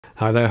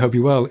Hi there, hope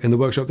you're well. In the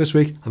workshop this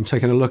week, I'm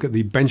taking a look at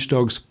the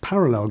Benchdogs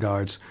parallel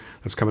guides.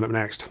 That's coming up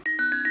next.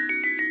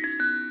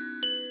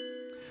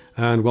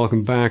 And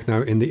welcome back.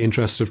 Now, in the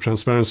interest of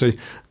transparency,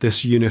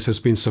 this unit has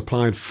been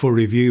supplied for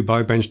review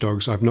by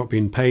Benchdogs. I've not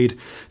been paid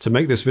to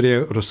make this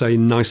video or to say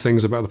nice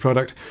things about the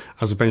product.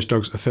 As a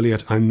Benchdogs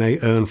affiliate, I may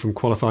earn from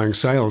qualifying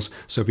sales,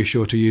 so be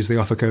sure to use the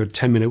offer code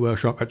 10-Minute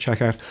Workshop at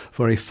checkout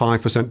for a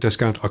 5%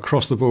 discount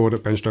across the board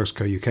at Benchdogs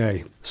Co.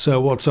 UK. So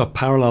what's a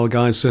parallel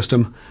guide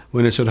system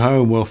when it's at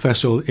home? Well,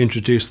 Festool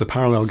introduced the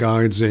parallel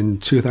guides in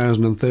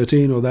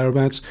 2013 or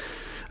thereabouts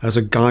as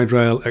a guide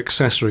rail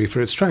accessory for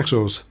its track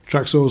saws.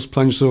 Track saws,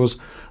 plunge saws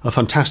are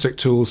fantastic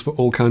tools for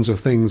all kinds of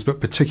things, but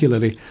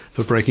particularly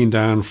for breaking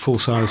down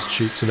full-sized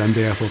sheets of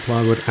MDF or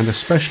plywood, and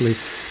especially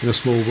in a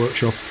small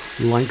workshop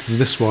like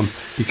this one,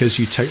 because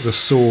you take the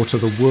saw to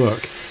the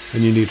work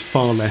and you need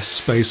far less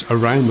space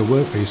around the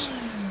workpiece.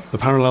 The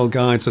parallel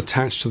guides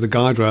attached to the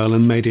guide rail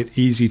and made it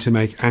easy to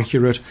make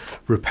accurate,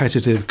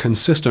 repetitive,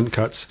 consistent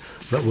cuts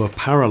that were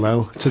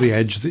parallel to the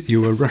edge that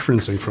you were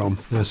referencing from.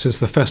 Now, since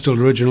the Festool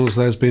originals,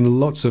 there's been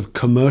lots of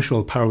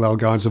commercial parallel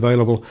guides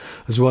available,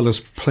 as well as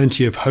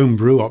plenty of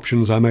homebrew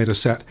options. I made a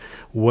set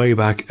way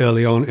back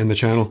early on in the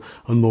channel,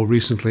 and more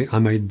recently I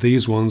made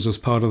these ones as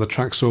part of the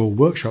track saw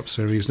workshop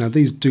series. Now,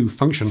 these do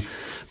function,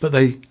 but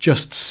they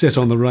just sit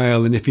on the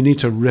rail, and if you need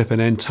to rip an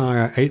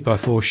entire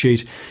 8x4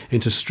 sheet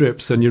into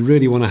strips, then you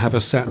really want to have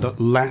a set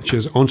that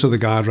latches onto the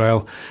guide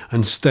rail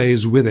and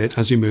stays with it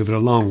as you move it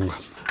along.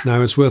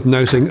 Now, it's worth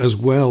noting as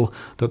well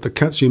that the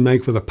cuts you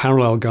make with a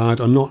parallel guide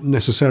are not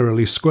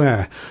necessarily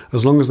square.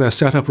 As long as they're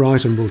set up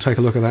right, and we'll take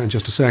a look at that in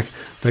just a sec,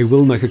 they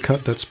will make a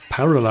cut that's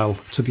parallel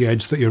to the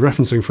edge that you're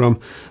referencing from,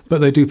 but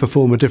they do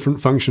perform a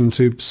different function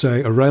to,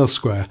 say, a rail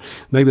square.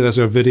 Maybe there's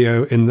a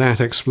video in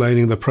that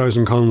explaining the pros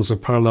and cons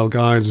of parallel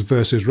guides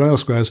versus rail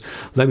squares.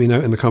 Let me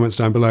know in the comments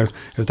down below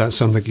if that's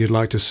something you'd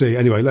like to see.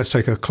 Anyway, let's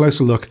take a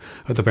closer look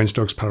at the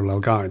Benchdogs parallel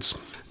guides.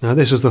 Now,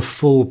 this is the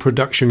full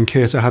production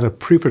kit. I had a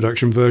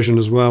pre-production version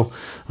as well,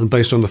 and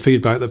based on the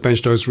feedback that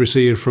Benchdogs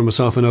received from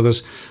myself and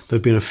others, there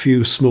have been a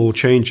few small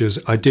changes.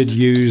 I did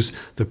use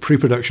the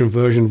pre-production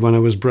version when I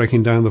was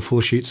breaking down the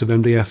full sheets of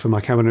MDF for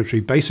my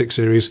cabinetry basic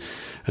series,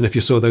 and if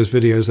you saw those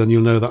videos, then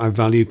you'll know that I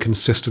value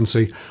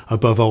consistency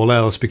above all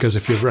else, because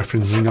if you're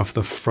referencing off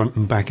the front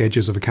and back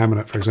edges of a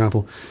cabinet, for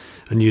example,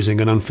 and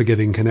using an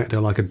unforgiving connector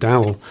like a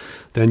dowel,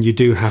 then you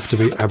do have to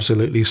be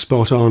absolutely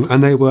spot on,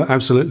 and they were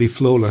absolutely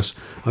flawless.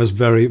 I was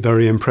very,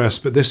 very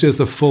impressed. But this is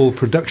the full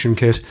production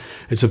kit.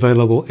 It's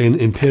available in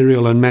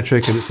Imperial and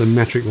metric, and it's the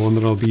metric one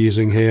that I'll be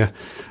using here.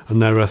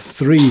 And there are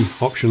 3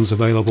 options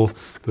available,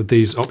 with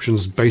these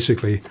options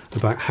basically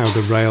about how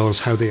the rails,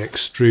 how the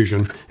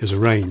extrusion is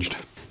arranged.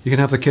 You can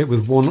have the kit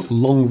with one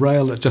long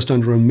rail at just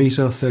under 1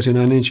 metre,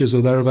 39 inches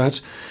or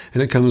thereabouts,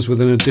 and it comes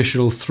with an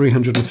additional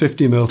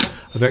 350mm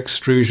of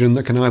extrusion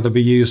that can either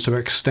be used to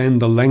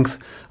extend the length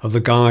of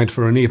the guide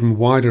for an even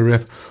wider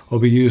rip, or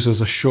be used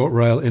as a short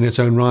rail in its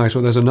own right,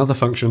 or there's another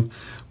function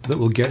that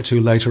we'll get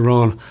to later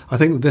on. I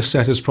think this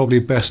set is probably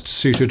best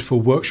suited for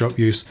workshop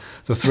use.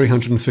 The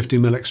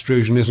 350mm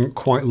extrusion isn't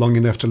quite long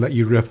enough to let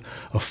you rip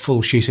a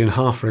full sheet in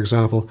half, for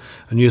example,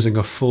 and using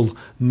a full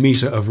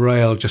metre of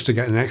rail just to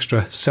get an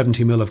extra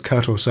 70mm of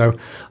cut or so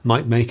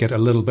might make it a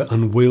little bit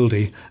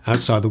unwieldy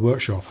outside the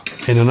workshop.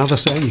 In another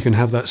set, you can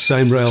have that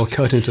same rail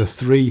cut into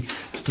 3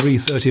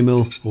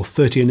 30mm or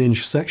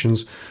 13-inch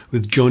sections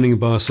with joining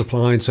bars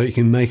supplied, so you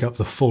can make up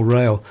the full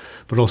rail,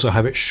 but also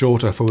have it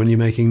shorter for when you're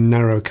making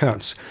narrow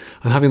cuts.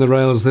 And having the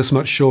rails this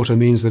much shorter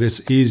means that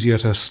it's easier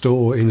to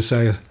store in,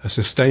 say, a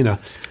sustainer,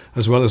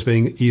 as well as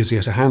being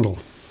easier to handle.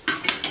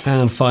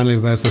 And finally,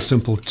 there's the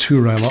simple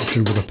 2-rail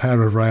option with a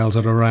pair of rails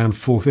at around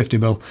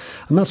 450mm,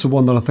 and that's the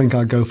one that I think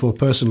I'd go for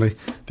personally,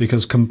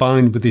 because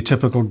combined with the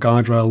typical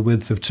guide rail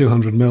width of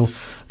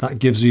 200mm, that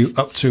gives you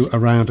up to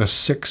around a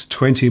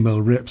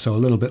 620mm rip, so a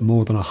little bit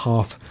more than a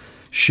half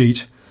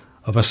sheet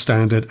of a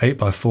standard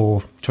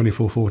 8x4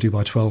 2440 by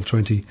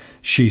 1220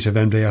 sheet of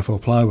MDF or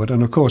plywood.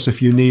 And of course,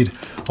 if you need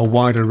a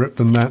wider rip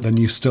than that, then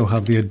you still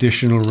have the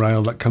additional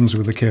rail that comes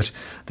with the kit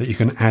that you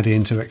can add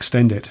in to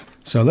extend it.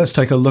 So let's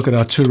take a look at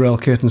our 2-rail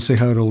kit and see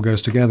how it all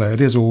goes together.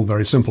 It is all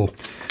very simple.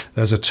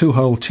 There's a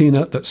 2-hole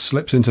T-nut that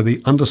slips into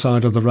the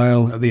underside of the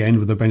rail at the end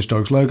with the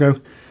Benchdogs logo.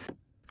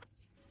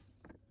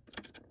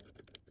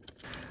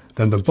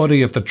 Then the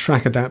body of the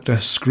track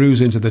adapter screws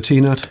into the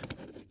T-nut.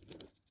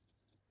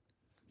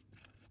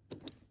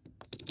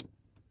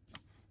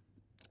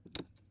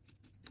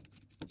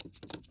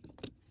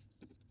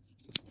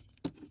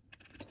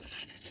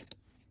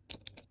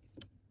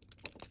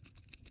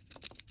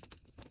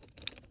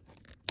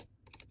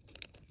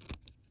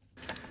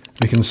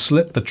 We can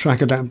slip the track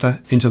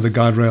adapter into the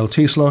guide rail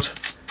T-slot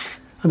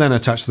and then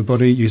attach the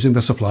body using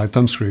the supplied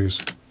thumb screws.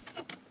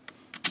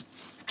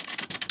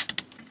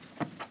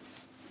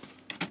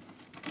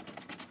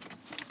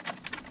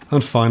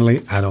 And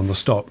finally add on the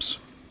stops.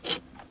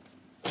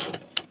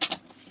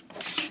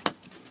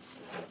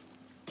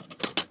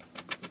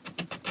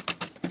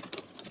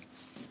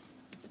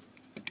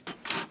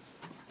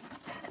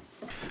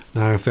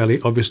 Now, fairly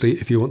obviously,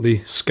 if you want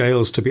the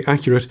scales to be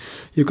accurate,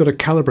 you've got to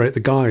calibrate the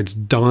guides,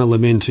 dial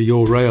them into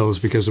your rails,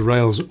 because the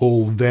rails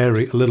all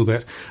vary a little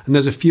bit. And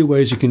there's a few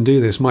ways you can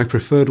do this. My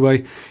preferred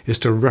way is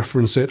to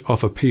reference it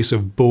off a piece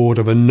of board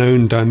of a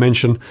known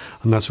dimension,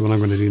 and that's what I'm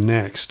going to do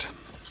next.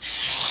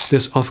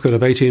 This offcut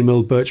of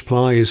 18mm birch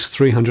ply is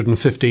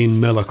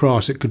 315mm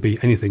across. It could be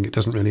anything, it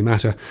doesn't really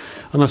matter.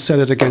 And I've set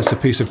it against a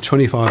piece of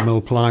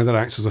 25mm ply that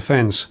acts as a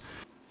fence.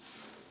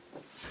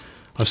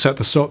 I've set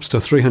the stops to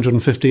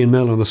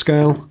 315mm on the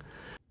scale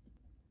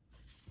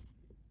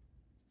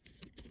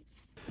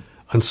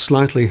and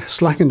slightly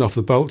slackened off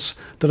the bolts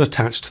that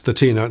attach to the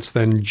T-nuts,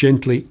 then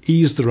gently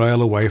ease the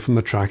rail away from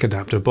the track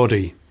adapter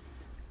body.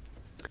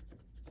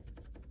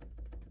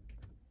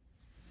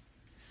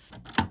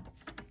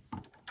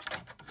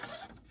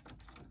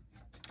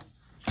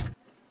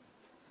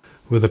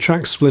 With the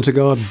track splinter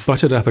guard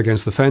butted up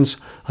against the fence,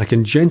 I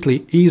can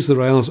gently ease the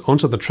rails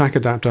onto the track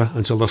adapter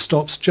until the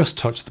stops just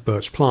touch the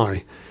birch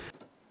ply.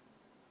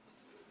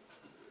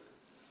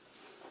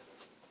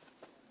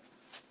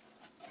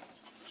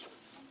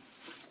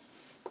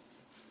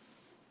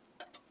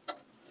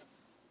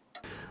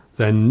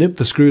 Then nip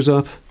the screws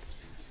up,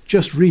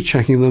 just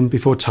rechecking them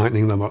before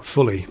tightening them up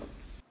fully.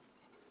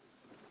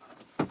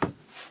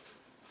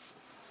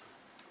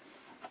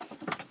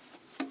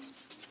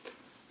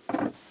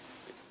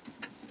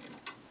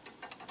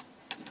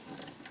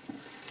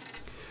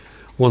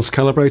 Once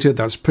calibrated,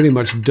 that's pretty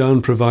much done,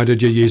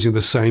 provided you're using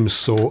the same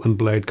saw and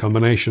blade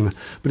combination,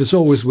 but it's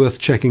always worth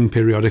checking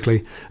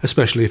periodically,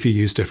 especially if you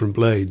use different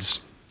blades.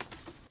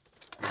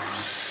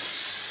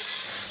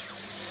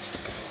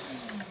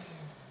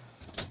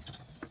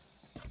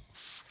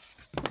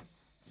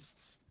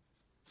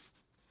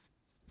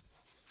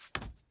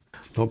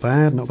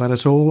 Not bad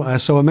at all.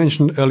 So I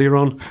mentioned earlier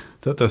on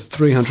that the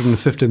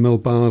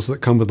 350mm bars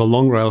that come with the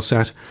long rail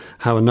set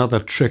have another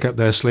trick up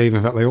their sleeve.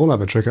 In fact, they all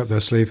have a trick up their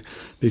sleeve,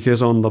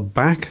 because on the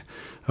back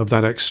of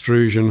that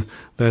extrusion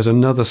there's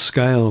another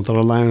scale that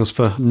allows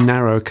for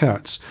narrow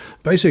cuts.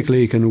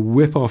 Basically, you can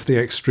whip off the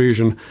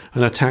extrusion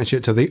and attach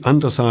it to the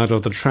underside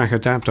of the track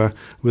adapter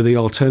with the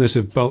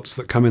alternative bolts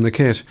that come in the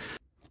kit.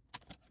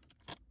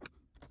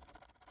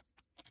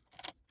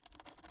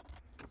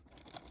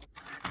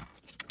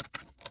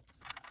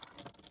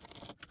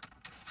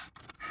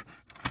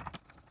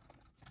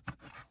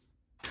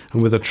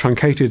 And with a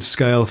truncated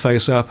scale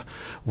face up,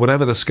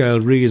 whatever the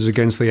scale reads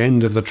against the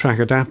end of the track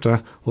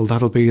adapter, well,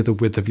 that'll be the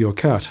width of your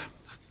cut.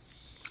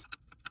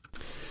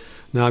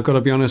 Now, I've got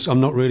to be honest, I'm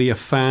not really a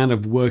fan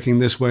of working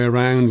this way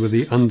around with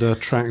the under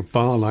track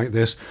bar like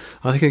this.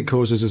 I think it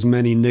causes as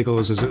many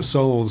niggles as it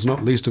solves,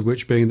 not least of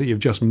which being that you've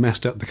just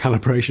messed up the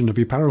calibration of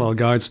your parallel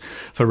guides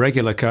for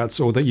regular cuts,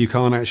 or that you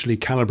can't actually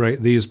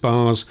calibrate these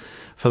bars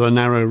for the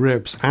narrow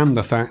rips, and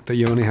the fact that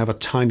you only have a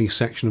tiny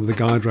section of the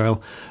guide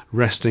rail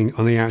resting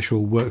on the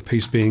actual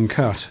workpiece being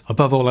cut.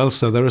 Above all else,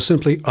 though, there are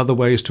simply other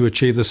ways to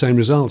achieve the same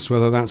results,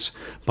 whether that's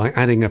by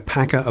adding a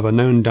packer of a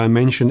known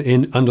dimension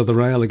in under the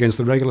rail against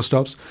the regular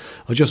stops,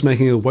 or just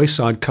making a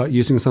waist-side cut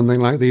using something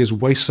like these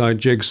waist-side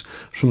jigs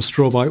from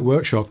Strawbite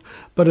Workshop.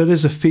 But it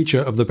is a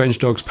feature of the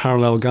Benchdogs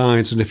parallel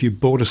guides, and if you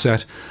bought a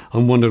set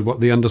and wondered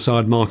what the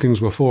underside markings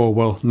were for,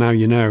 well, now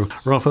you know.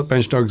 Ralph at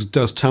Benchdogs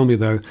does tell me,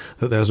 though,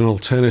 that there's an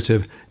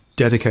alternative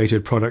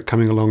dedicated product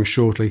coming along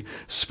shortly,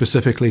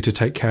 specifically to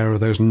take care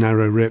of those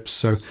narrow rips,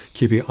 so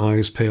keep your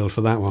eyes peeled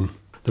for that one.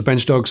 The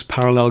Benchdogs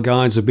parallel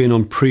guides have been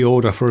on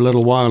pre-order for a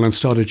little while and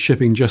started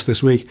shipping just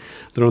this week.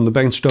 They're on the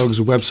Benchdogs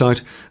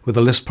website with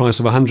a list price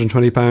of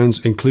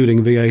 £120,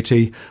 including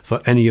VAT, for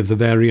any of the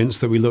variants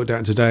that we looked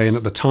at today, and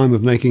at the time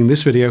of making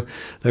this video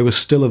they were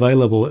still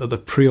available at the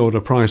pre-order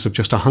price of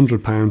just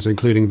 £100,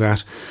 including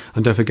VAT.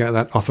 And don't forget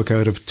that offer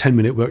code of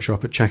 10-minute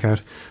workshop at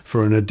checkout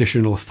for an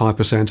additional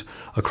 5%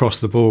 across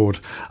the board.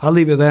 I'll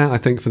leave it there, I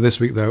think, for this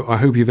week, though. I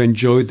hope you've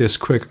enjoyed this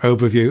quick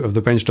overview of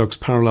the Benchdogs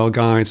parallel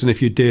guides, and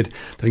if you did,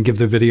 then give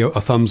the video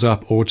a thumbs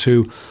up or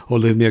two, or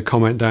leave me a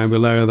comment down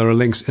below. There are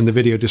links in the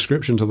video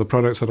description to the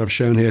products that I've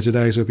shown here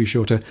today, so be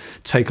sure to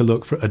take a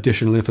look for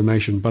additional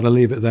information. But I'll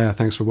leave it there.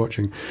 Thanks for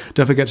watching.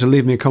 Don't forget to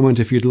leave me a comment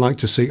if you'd like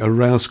to see a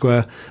rail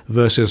square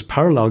versus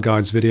parallel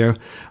guides video,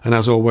 and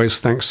as always,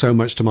 thanks so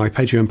much to my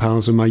Patreon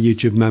pals and my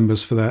YouTube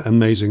members for their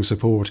amazing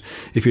support.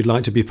 If you'd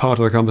like to be part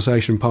of the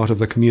conversation, part of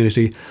the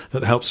community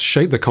that helps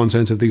shape the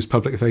content of these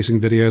public facing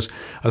videos,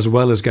 as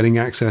well as getting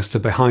access to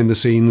behind the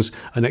scenes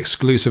and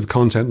exclusive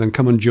content, then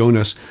come and join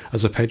us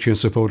as a Patreon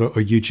supporter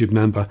or YouTube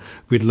member.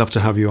 We'd love to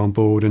have you on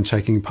board and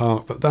taking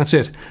part. But that's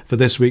it for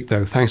this week,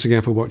 though. Thanks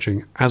again for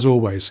watching. As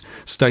always,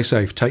 stay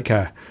safe, take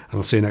care, and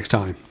I'll see you next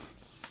time.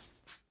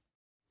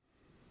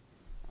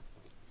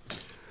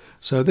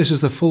 So this is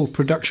the full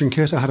production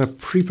kit. I had a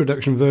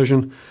pre-production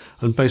version,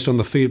 and based on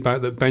the feedback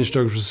that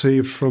Benchdogs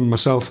received from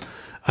myself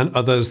and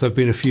others, there have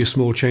been a few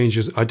small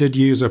changes. I did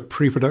use a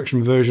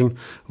pre-production version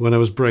when I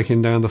was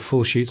breaking down the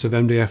full sheets of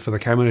MDF for the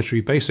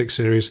Cabinetry Basics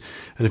series,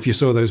 and if you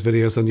saw those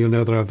videos, then you'll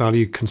know that I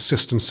value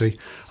consistency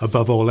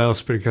above all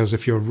else, because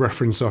if your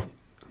reference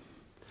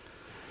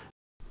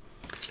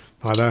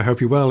Hi there, hope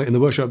you're well. In the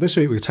workshop this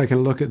week we're taking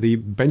a look at the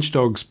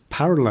Benchdogs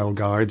parallel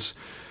guides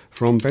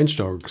from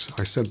Benchdogs.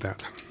 I said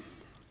that.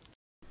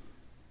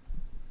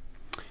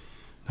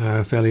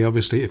 Fairly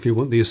obviously, if you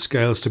want these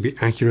scales to be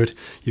accurate,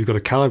 you've got to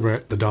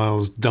calibrate the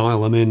dials,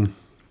 dial them in.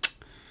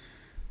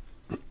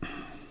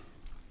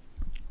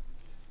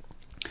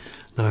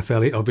 Now,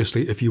 fairly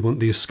obviously, if you want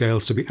these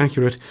scales to be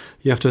accurate,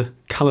 you have to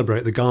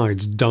calibrate the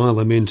guides, dial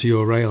them into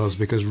your rails,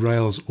 because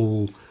rails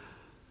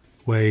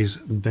always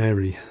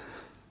vary.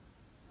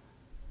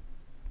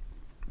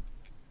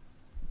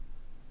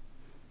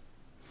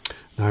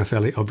 Now,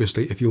 fairly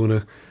obviously, if you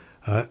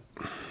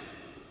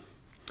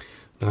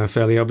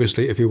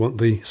want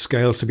the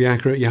scales to be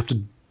accurate, you have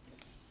to...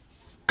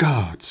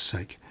 God's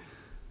sake.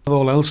 Above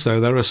all else,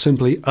 though, there are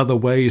simply other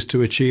ways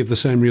to achieve the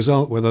same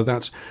result, whether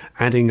that's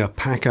adding a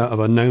packer of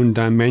a known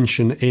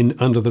dimension in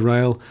under the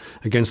rail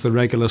against the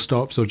regular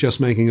stops, or just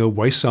making a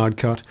wayside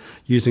cut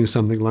using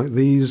something like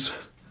these.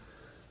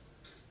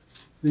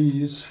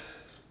 These.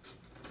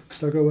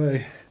 Don't go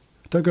away.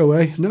 Don't go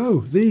away. No,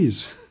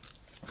 these.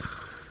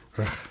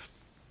 Ugh.